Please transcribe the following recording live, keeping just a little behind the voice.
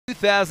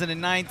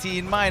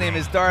2019. My name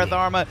is Darth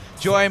Arma,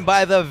 joined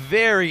by the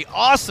very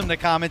awesome to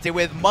commentate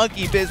with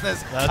Monkey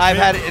Business. I've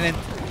had an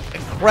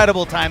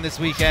incredible time this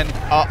weekend.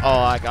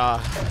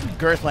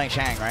 Ger's playing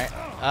Shang, right?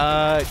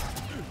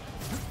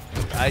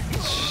 It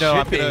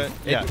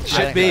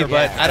should be,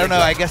 but I don't know.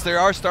 I guess they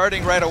are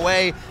starting right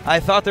away. I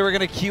thought they were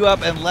going to queue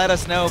up and let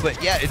us know,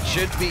 but yeah, it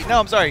should be. No,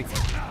 I'm sorry.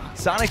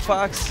 Sonic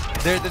Fox,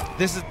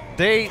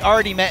 they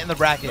already met in the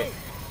bracket.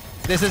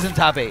 This isn't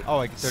top 8.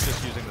 Oh, they're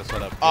just using the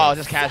setup. Oh,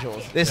 just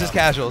casuals. This is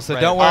casual, so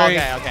don't worry.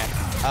 Oh, okay.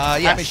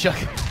 Yeah, shook.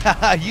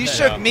 You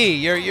shook me.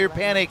 Your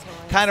panic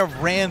kind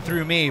of ran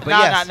through me. But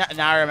yes.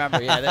 Now I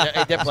remember.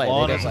 Yeah, it did play. As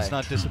long as it's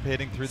not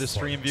dissipating through the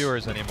stream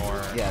viewers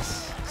anymore.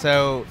 Yes.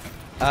 So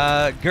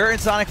Gur and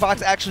Sonic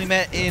Fox actually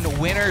met in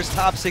winners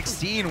top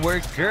 16,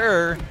 where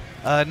Gur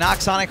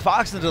knocked Sonic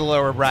Fox into the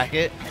lower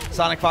bracket.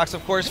 Sonic Fox,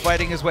 of course,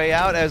 fighting his way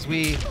out as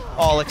we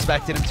all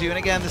expected him to. And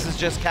again, this is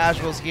just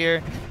casuals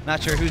here.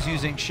 Not sure who's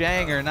using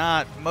Shang or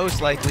not.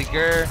 Most likely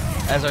Gur,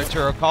 as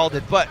Arturo called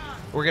it. But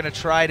we're going to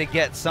try to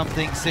get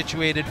something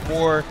situated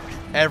for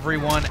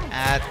everyone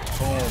at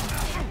home.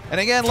 And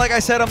again, like I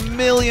said a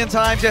million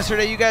times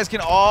yesterday, you guys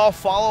can all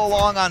follow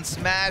along on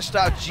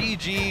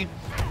smash.gg.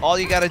 All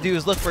you got to do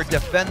is look for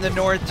Defend the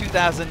North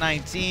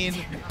 2019,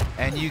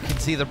 and you can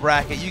see the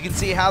bracket. You can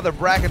see how the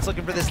bracket's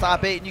looking for this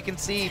top 8, and you can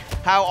see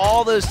how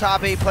all those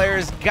top 8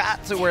 players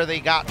got to where they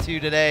got to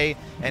today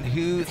and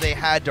who they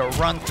had to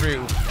run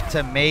through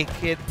to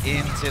make it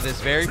into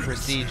this very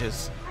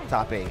prestigious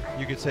top 8.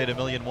 You could say it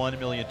 1,000,001,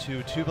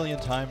 1,000,002, 2 million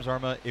times,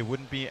 Arma. It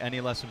wouldn't be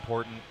any less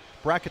important.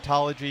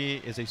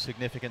 Bracketology is a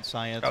significant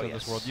science in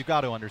this world. You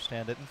got to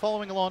understand it. And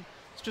following along,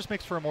 it just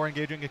makes for a more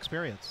engaging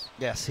experience.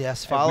 Yes,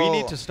 yes. We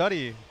need to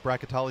study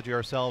bracketology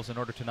ourselves in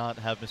order to not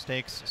have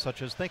mistakes,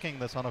 such as thinking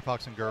that Sonic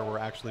Fox and Gur were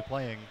actually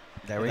playing.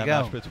 There we go.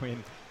 Match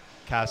between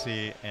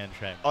Cassie and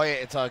Shang. Oh yeah,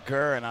 it's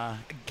Gur and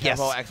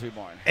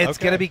Kevoxreborn. It's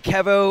gonna be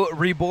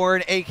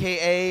Kevoxreborn,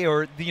 aka,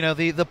 or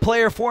the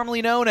player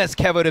formerly known as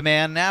Kevo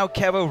Demand, now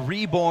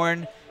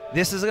Kevoxreborn.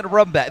 This is a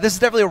run back. This is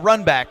definitely a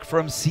run back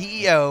from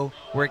CEO,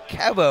 where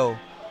Kevo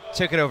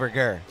took it over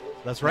Gur.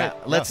 That's right.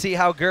 Now, let's see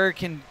how Gur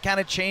can kind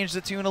of change the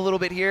tune a little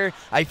bit here.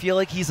 I feel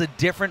like he's a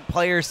different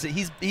player.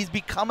 He's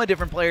become a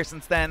different player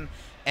since then,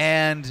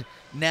 and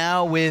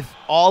now with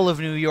all of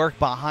New York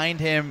behind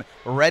him,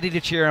 ready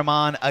to cheer him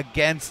on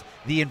against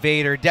the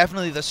Invader.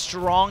 Definitely the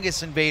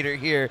strongest Invader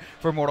here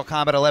for Mortal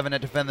Kombat 11 to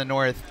Defend the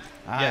North.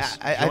 Yes,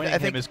 I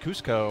think is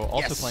Cusco,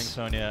 also playing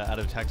Sonya out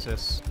of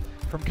Texas.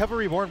 From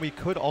Kevoxreborn, we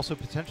could also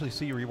potentially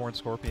see Reborn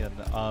Scorpion.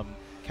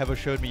 Kevo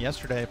showed me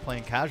yesterday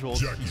playing casuals.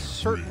 He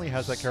certainly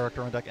has that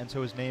character on deck, and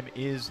so his name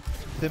is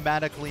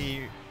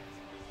thematically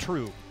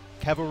true.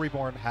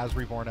 Kevoxreborn has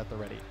Reborn at the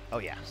ready. Oh,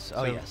 yes.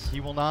 So yes.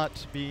 He will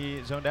not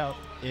be zoned out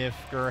if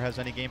Gur has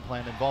any game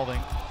plan involving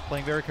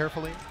playing very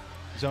carefully,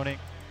 zoning,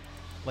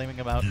 flaming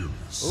him out.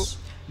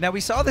 Now,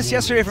 we saw this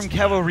yesterday from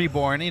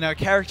Kevoxreborn, a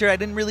character I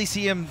didn't really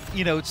see him,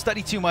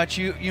 study too much.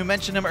 You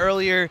mentioned him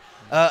earlier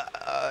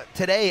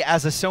today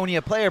as a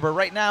Sonya player, but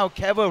right now,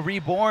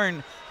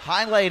 Kevoxreborn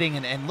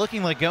highlighting and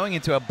looking like going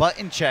into a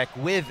button check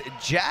with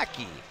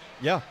Jackie.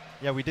 Yeah,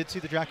 we did see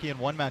the Jackie in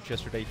one match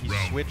yesterday. He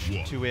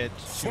switched to it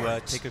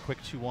to take a quick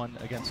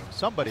 2-1 against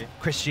somebody.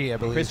 Chris G, I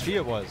believe. Chris G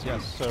it was,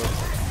 yes. So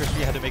Chris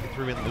G had to make it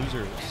through in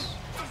losers.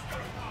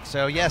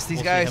 So yes, these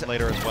we'll guys see him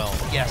later as well.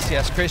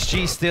 Yes. Chris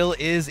G still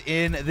is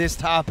in this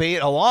top 8,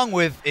 along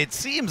with, it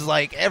seems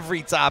like,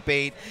 every top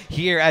 8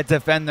 here at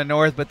Defend the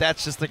North. But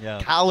that's just the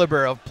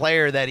caliber of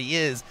player that he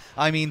is.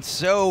 I mean,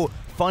 so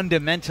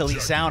fundamentally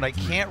sound. I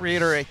can't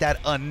reiterate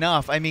that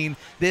enough. I mean,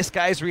 this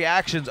guy's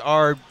reactions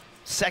are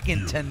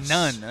second to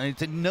none,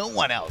 to no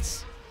one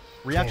else.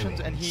 Reactions,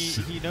 and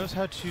he knows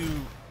how to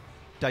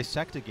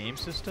dissect a game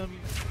system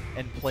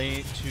and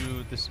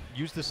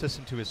use the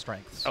system to his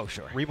strengths. Oh,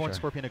 sure. Reborn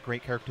Scorpion, a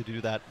great character to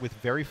do that with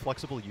very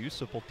flexible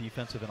use of both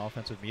defensive and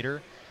offensive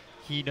meter.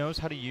 He knows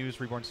how to use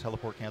Reborn's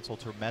teleport cancel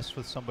to mess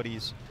with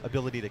somebody's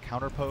ability to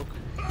counter poke.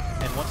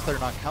 And once they're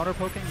not counter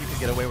poking, you can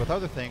get away with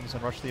other things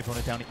and rush the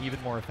opponent down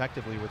even more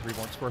effectively with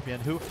Reborn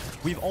Scorpion, who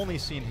we've only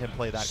seen him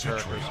play that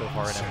character so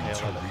far in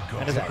MK11,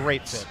 and is a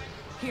great fit.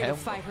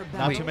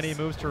 Not too many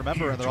moves to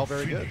remember, and they're all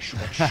very good.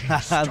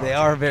 They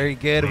are very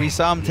good. We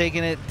saw him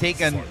taking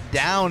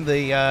down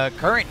the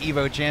current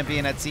EVO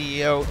champion at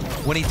CEO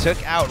when he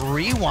took out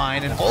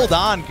Rewind. And hold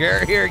on,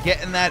 Gur here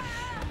getting that,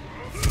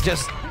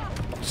 just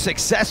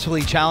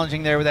successfully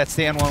challenging there with that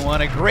stand 1-1.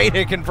 A great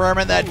hit confirm,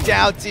 and that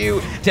down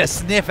 2 to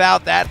sniff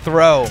out that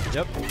throw.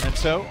 Yep, and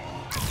so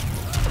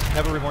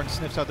Kevoxreborn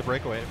sniffs out the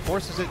breakaway,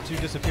 forces it to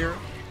disappear.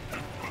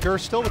 Gur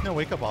still with no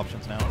wake-up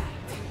options now.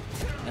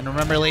 And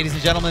remember, ladies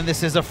and gentlemen,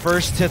 this is a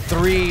 1st to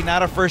 3,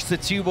 not a 1st to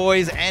 2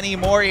 boys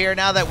anymore here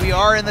now that we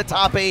are in the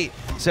top 8.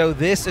 So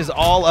this is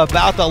all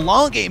about the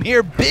long game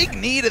here. Big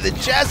knee to the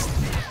chest.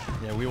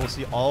 Yeah, we will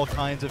see all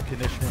kinds of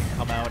conditioning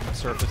come out and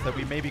surface that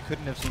we maybe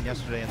couldn't have seen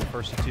yesterday in the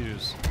 1st to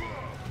 2s.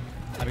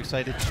 I'm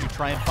excited to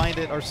try and find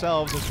it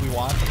ourselves as we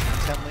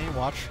intently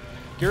watch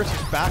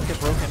Garris's back get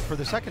broken for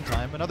the 2nd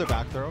time. Another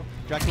back throw.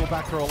 Jackie will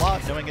back throw a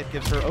lot, knowing it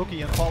gives her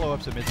Oki and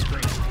follow-ups at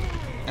mid-screen.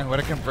 And what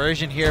a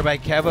conversion here by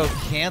Kevo,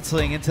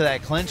 canceling into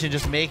that clinch and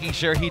just making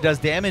sure he does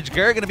damage.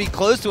 Gur going to be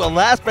close to a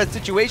last breath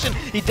situation.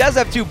 He does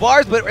have 2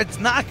 bars, but it's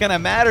not going to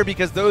matter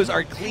because those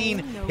are clean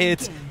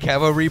hits.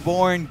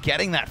 Kevoxreborn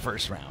getting that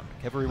first round.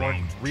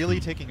 Kevoxreborn really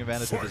taking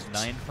advantage of his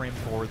 9-frame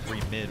forward 3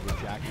 mid with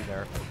Jackie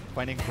there.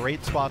 Finding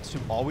great spots to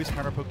always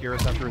counterpoke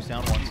Geras after his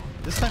down ones.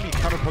 This time he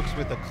counterpokes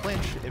with a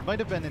clinch. It might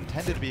have been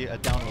intended to be a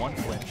down 1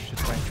 clinch to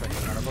try and check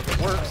the counterpoke.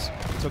 It works,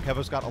 so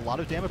Kevo's got a lot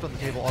of damage on the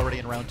table already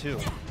in round 2.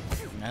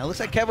 Now it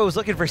looks like Kevo was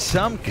looking for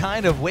some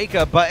kind of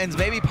wake-up buttons,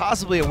 maybe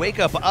possibly a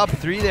wake-up up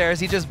 3 there as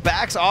he just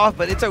backs off,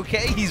 but it's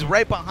okay. He's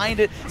right behind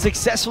it,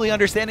 successfully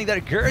understanding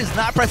that Gur is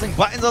not pressing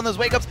buttons on those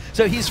wake-ups,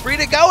 so he's free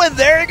to go, and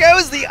there it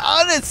goes, the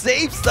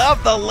unsafe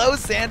stuff, the low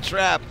sand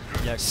trap.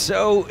 Yeah.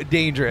 So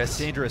dangerous.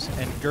 Dangerous,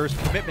 and Gur's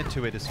commitment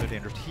to it is so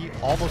dangerous. He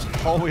almost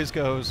always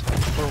goes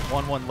for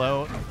 1-1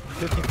 low,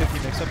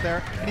 50-50 mix up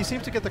there, and he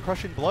seems to get the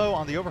crushing blow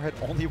on the overhead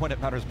only when it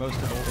matters most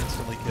and will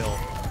instantly kill.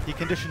 He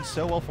conditions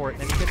so well for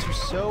it, and he gets you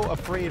so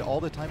afraid all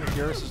the time if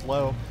Geras is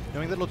low,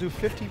 knowing that it'll do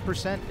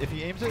 15% if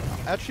he aims it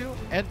at you,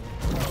 and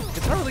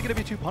it's not really going to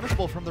be too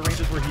punishable from the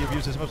ranges where he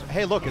abuses most.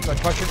 Hey, look, it's a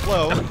crushing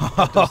blow.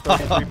 That does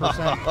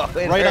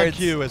 33%. Right on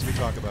cue as we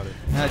talk about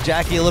it.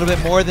 Jackie a little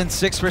bit more than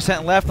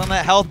 6% left on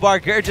that health bar.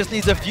 Gur just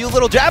needs a few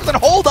little jabs and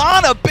hold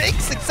on, a big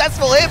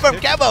successful hit from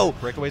Kevo.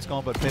 Breakaway's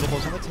gone, but Fatal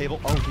Blow's on the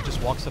table. Oh, he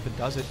just walks up and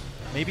does it.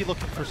 Maybe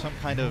looking for some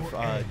kind of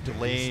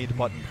delayed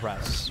button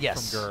press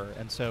from Gur.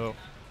 And so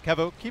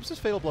Kevo keeps his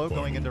Fatal Blow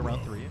going into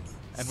round 3.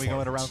 And we go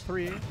into round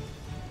 3.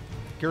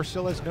 Gur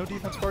still has no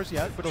defense bars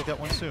yet, but he'll get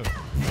one soon.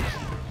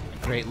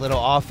 Great little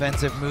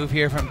offensive move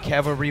here from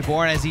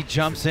Kevoxreborn as he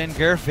jumps in.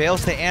 Gur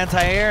fails to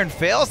anti-air and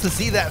fails to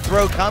see that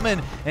throw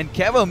coming. And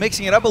Kevo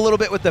mixing it up a little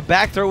bit with the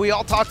back throw. We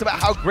all talked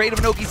about how great of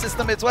an Oki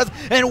system it was.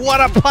 And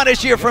what a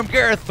punish here from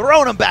Gur,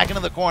 throwing him back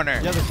into the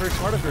corner. Yeah, that's very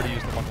smart of Gur to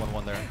use the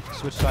 1-1-1 there.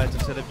 Switch sides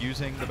instead of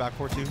using the back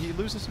 4-2. He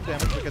loses some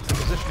damage, but gets the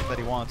positioning that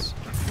he wants.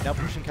 Now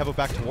pushing Kevo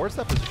back towards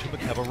that position, but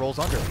Kevo rolls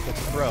under,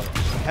 gets a throw.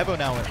 Kevo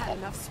now in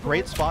a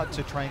great spot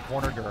to try and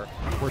corner Gur,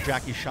 where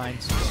Jackie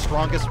shines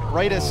strongest,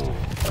 brightest.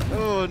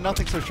 Oh,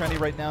 nothing so shiny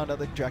right now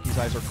that Jackie's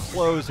eyes are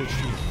closed as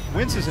she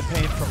winces in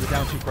pain from the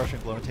down 2 crushing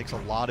blow and takes a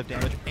lot of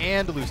damage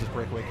and loses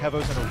breakaway.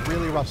 Kevo's in a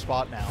really rough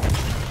spot now.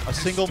 A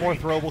single more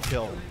throw will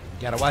kill.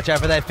 Gotta watch out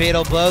for that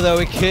fatal blow, though.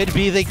 It could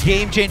be the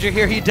game changer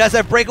here. He does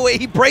have breakaway.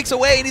 He breaks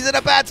away, and he's in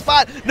a bad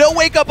spot. No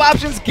wake-up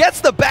options.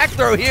 Gets the back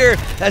throw here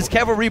as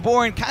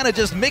Kevoxreborn kind of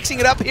just mixing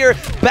it up here.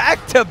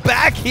 Back to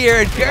back here.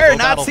 And Gur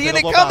not seeing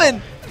it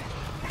coming.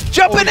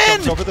 Jumping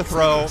in. Jumps over the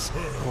throw.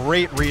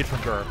 Great read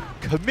from Gur.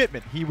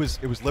 Commitment. It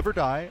was live or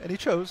die, and he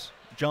chose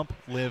jump,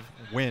 live,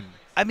 win.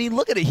 I mean,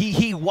 look at it.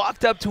 He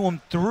walked up to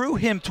him, threw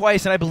him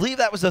twice, and I believe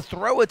that was a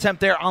throw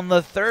attempt there on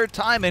the 3rd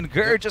time. And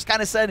Gur just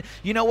kind of said,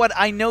 you know what,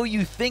 I know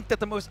you think that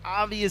the most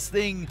obvious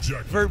thing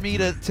for me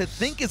to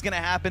think is going to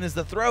happen is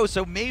the throw,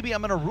 so maybe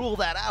I'm going to rule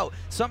that out.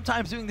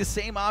 Sometimes doing the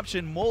same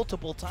option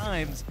multiple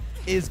times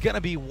is going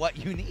to be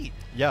what you need.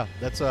 Yeah,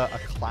 that's a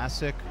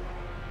classic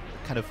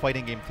kind of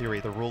fighting game theory,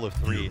 the rule of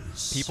 3.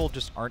 People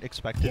just aren't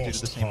expected to do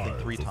the same thing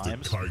 3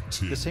 times.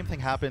 The same thing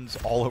happens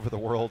all over the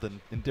world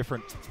and in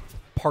different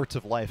parts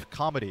of life.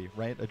 Comedy,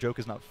 right? A joke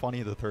is not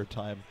funny the 3rd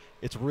time.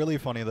 It's really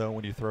funny, though,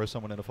 when you throw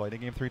someone in a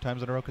fighting game 3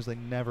 times in a row because they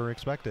never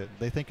expect it.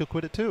 They think you'll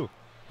quit it, too.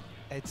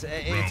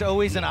 It's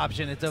always an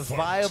option. It's a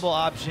viable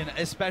option,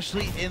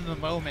 especially in the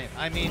moment.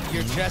 I mean,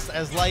 you're just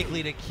as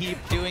likely to keep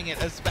doing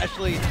it,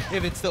 especially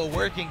if it's still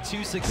working.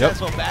 2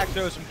 successful back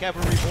throws from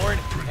Kevoxreborn.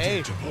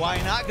 Hey,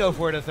 why not go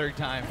for it a 3rd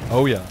time?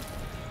 Oh, yeah.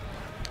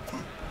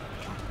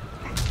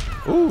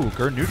 Ooh,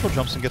 Gur neutral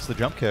jumps and gets the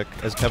jump kick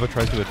as Kevo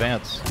tries to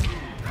advance.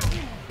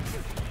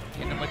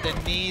 Hitting him with the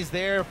knees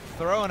there,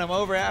 throwing him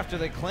over after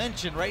the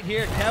clinch, and right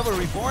here,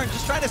 Kevoxreborn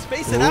just trying to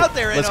space it out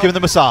there. Let's give him the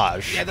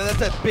massage. Yeah,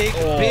 that's a big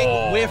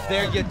whiff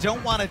there. You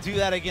don't want to do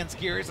that against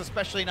Geras,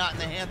 especially not in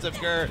the hands of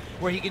Gur,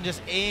 where he can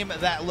just aim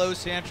that low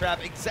sand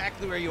trap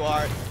exactly where you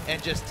are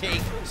and just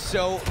take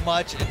so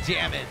much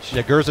damage.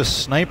 Yeah, Gur's a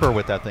sniper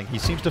with that thing. He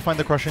seems to find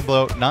the crushing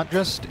blow, not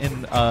just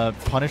in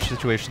punish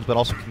situations, but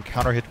also can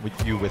counter hit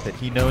you with it.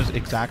 He knows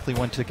exactly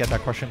when to get that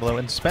crushing blow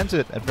and spends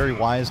it at very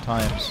wise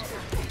times.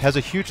 Has a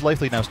huge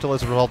life lead now, still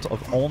as a result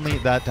of only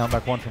that down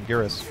back 1 from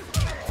Geras.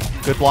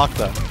 Good block,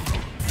 though.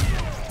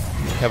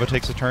 Kevo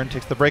takes a turn,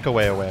 takes the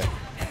breakaway away.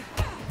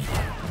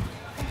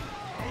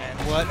 And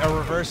what a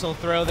reversal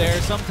throw there.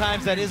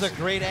 Sometimes that is a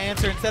great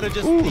answer. Instead of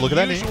just look at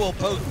that usual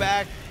poke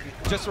back,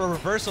 just a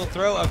reversal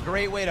throw, a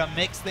great way to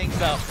mix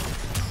things up.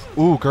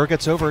 Ooh, Gur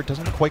gets over.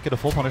 Doesn't quite get a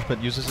full punish,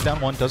 but uses it down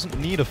 1. Doesn't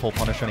need a full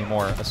punish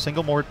anymore. A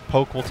single more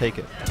poke will take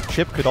it.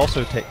 Chip could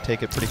also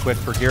take it pretty quick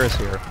for Geras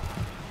here.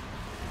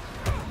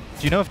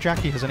 Do you know if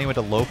Jackie has any way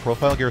to low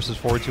profile Geras'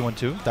 forward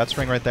 2-1-2? That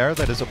string right there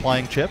that is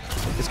applying chip.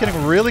 It's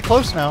getting really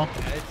close now.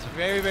 It's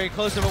very, very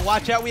close, but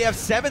watch out. We have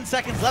 7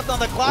 seconds left on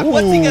the clock.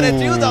 What's he going to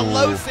do? The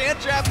low sand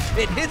trap.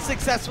 It hits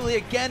successfully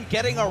again,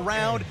 getting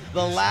around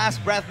the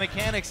last breath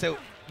mechanic. So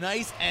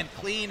Nice and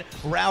clean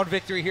round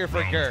victory here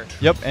for Gur.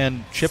 Yep,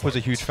 and chip was a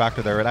huge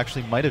factor there. It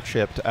actually might have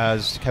chipped,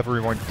 as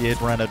Kevoxreborn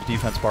did run a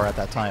defense bar at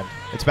that time.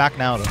 It's back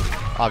now, though.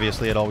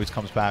 Obviously, it always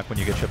comes back when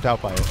you get chipped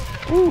out by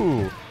it.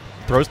 Ooh,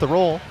 throws the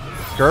roll.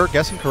 Gur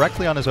guessing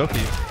correctly on his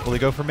Oki. Will he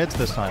go for mids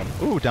this time?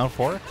 Ooh, down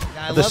 4.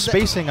 The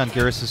spacing on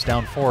Geras is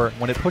down 4.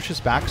 When it pushes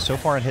back so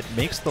far and hit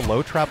makes the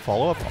low trap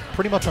follow-up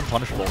pretty much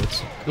unpunishable.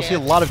 You'll see a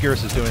lot of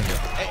Geras doing it.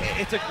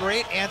 It's a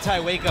great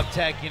anti-wake-up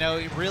tech. You know,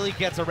 it really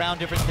gets around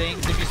different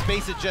things. If you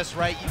space it just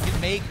right, you can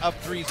make up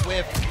 3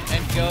 Swift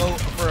and go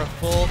for a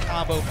full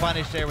combo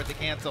punish there with the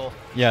cancel.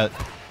 Yeah.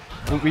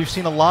 We've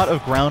seen a lot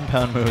of ground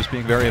pound moves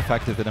being very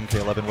effective at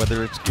MK11,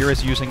 whether it's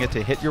Geras using it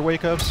to hit your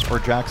wake-ups or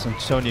Jax and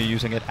Sonya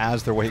using it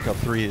as their wake-up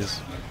 3s.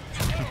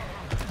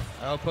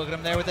 Oh, poking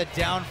him there with a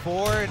down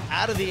 4 and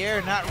out of the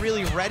air, not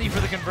really ready for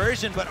the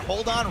conversion, but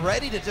hold on,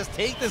 ready to just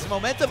take this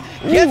momentum.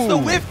 Gets the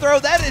whiff throw.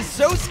 That is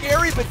so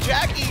scary, but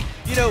Jackie,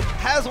 you know,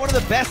 has one of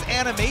the best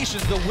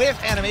animations, the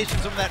whiff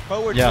animations from that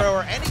forward throw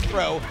or any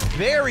throw.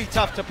 Very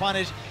tough to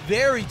punish,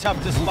 very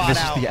tough to spot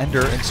out. This is the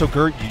ender, and so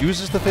Gur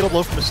uses the fatal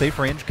blow from a safe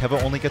range.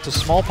 Kevo only gets a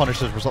small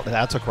punish as a result.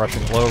 That's a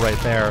crushing blow right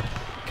there.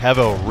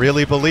 Kevo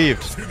really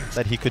believed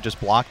that he could just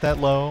block that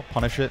low,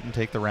 punish it, and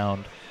take the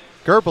round.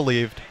 Gur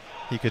believed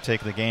he could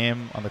take the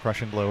game on the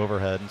crushing blow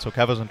overhead, and so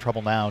Kevo's in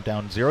trouble now,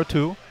 down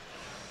 0-2.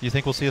 You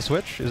think we'll see a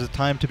switch? Is it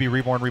time to be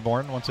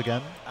reborn once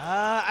again?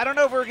 I don't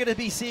know if we're going to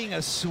be seeing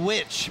a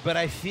switch, but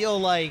I feel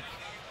like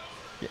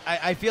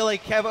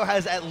Kevo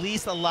has at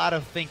least a lot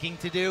of thinking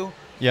to do.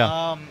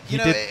 Yeah. You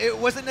know, it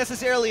wasn't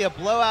necessarily a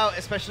blowout,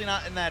 especially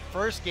not in that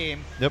first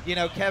game. Yep. You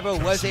know,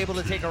 Kevo was able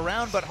to take a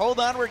round, but hold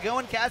on, we're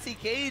going Cassie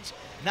Cage.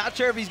 Not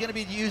sure if he's going to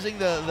be using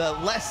the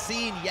less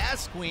seen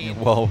Yas Queen.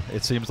 Well,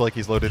 it seems like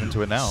he's loaded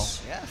into it now.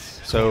 Yes.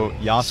 So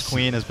Yas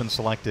Queen has been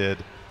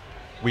selected.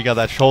 We got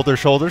that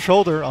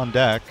shoulder on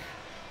deck.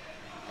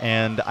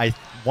 And I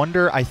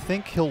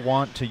think he'll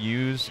want to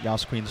use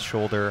Yas Queen's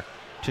shoulder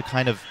to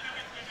kind of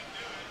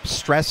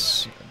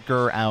stress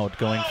Gur out,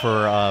 going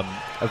for a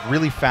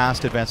really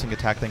fast advancing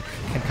attack thing.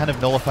 Can kind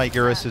of nullify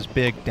Geras'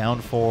 big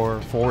down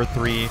 4, forward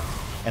 3,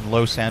 and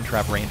low sand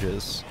trap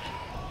ranges.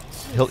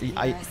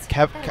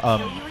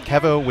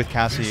 Kevo with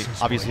Cassie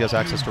obviously has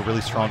access to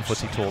really strong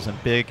footsie tools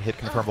and big hit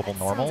confirmable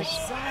normals,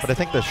 but I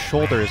think the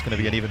shoulder is going to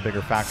be an even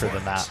bigger factor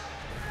than that.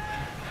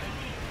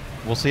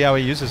 We'll see how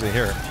he uses it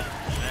here.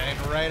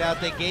 And right out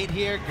the gate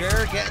here,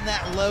 Gur getting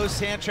that low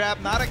sand trap,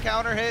 not a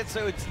counter hit,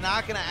 so it's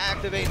not going to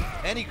activate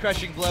any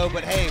crushing blow,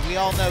 but hey, we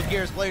all know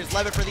Gears players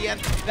love it for the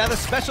end. Now the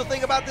special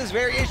thing about this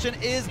variation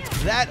is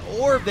that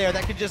orb there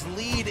that can just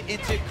lead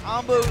into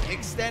combo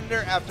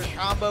extender after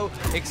combo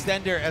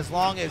extender as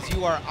long as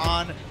you are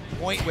on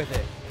point with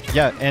it.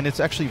 Yeah, and it's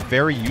actually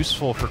very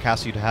useful for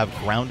Cassie to have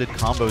grounded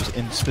combos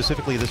in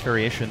specifically this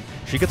variation.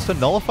 She gets to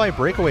nullify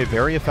breakaway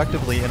very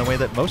effectively in a way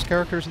that most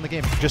characters in the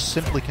game just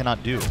simply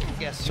cannot do.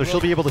 Yes, so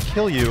she'll be able to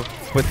kill you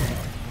with,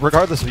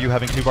 regardless of you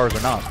having 2 bars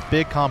or not.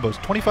 Big combos,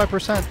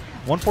 25%,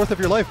 1/4 of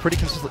your life, pretty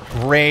consistent.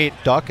 Great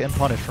duck and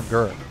punish from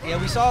Gur.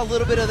 Yeah, we saw a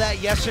little bit of that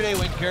yesterday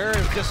when Gur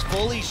is just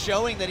fully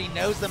showing that he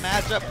knows the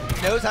matchup,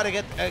 knows how to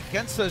get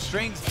against those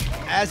strings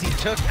as he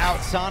took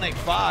out Sonic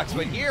Fox.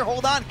 But here,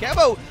 hold on,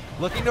 Kevo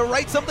looking to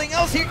write something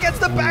else. Here gets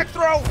the back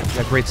throw.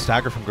 Yeah, great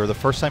stagger from Gur. The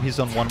first time he's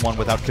done 1-1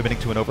 without committing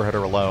to an overhead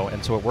or a low,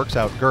 and so it works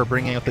out. Gur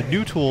bringing out the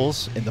new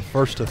tools in the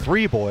first to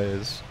 3,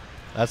 boys.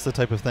 That's the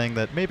type of thing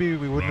that maybe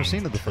we wouldn't have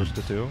seen in the first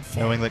to 2,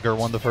 knowing that Gur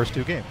won the first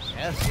 2 games.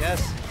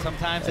 Yes.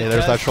 Sometimes hey,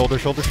 there's that shoulder.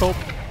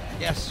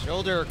 Yes,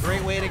 shoulder,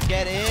 great way to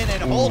get in,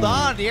 and hold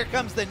on, here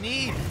comes the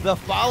knee, the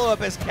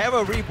follow-up as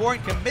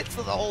Kevoxreborn commits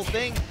to the whole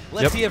thing.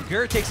 Let's see if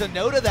Gur takes a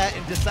note of that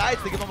and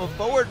decides to give him a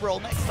forward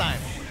roll next time.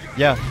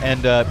 Yeah,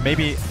 and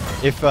maybe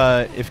if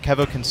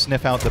Kevo can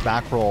sniff out the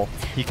back roll,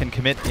 he can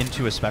commit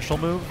into a special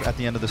move at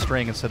the end of the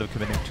string instead of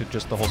committing to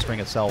just the whole string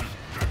itself.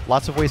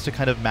 Lots of ways to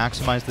kind of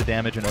maximize the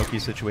damage in Oki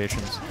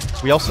situations.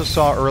 We also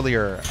saw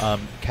earlier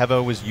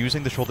Kevo was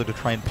using the shoulder to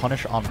try and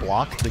punish on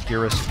block the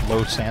Geras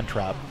low sand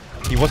trap.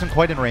 He wasn't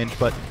quite in range,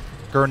 but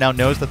Gur now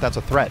knows that that's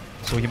a threat,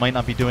 so he might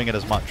not be doing it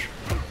as much.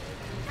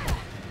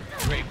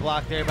 Great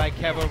block there by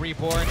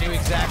Kevoxreborn. Knew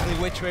exactly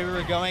which way we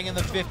were going in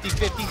the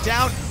 50-50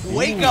 down.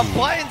 Wake up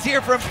buttons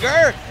here from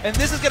Gur, and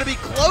this is going to be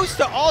close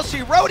to all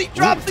she wrote. He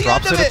drops the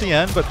end of it. Drops it at the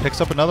end, but picks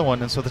up another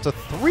one, and so that's a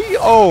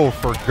 3-0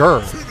 for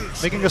Gur,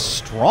 making a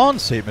strong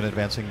statement,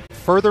 advancing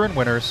further in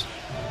winners,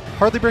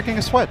 hardly breaking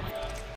a sweat.